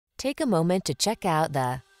Take a moment to check out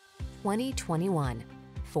the 2021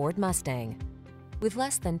 Ford Mustang. With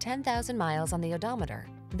less than 10,000 miles on the odometer,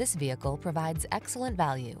 this vehicle provides excellent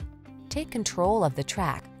value. Take control of the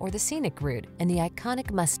track or the scenic route in the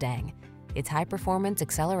iconic Mustang. Its high-performance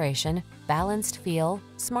acceleration, balanced feel,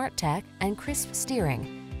 smart tech, and crisp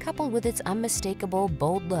steering, coupled with its unmistakable,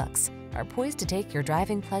 bold looks, are poised to take your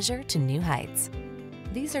driving pleasure to new heights.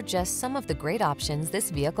 These are just some of the great options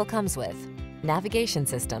this vehicle comes with: navigation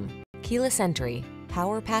system, keyless entry,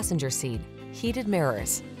 power passenger seat, heated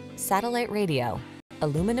mirrors, satellite radio,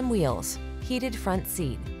 aluminum wheels, heated front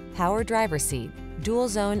seat, power driver seat, dual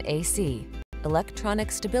zone AC,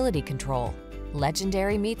 electronic stability control.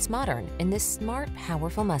 Legendary meets modern in this smart,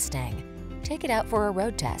 powerful Mustang. Take it out for a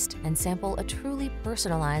road test and sample a truly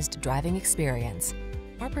personalized driving experience.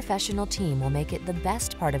 Our professional team will make it the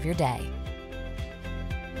best part of your day.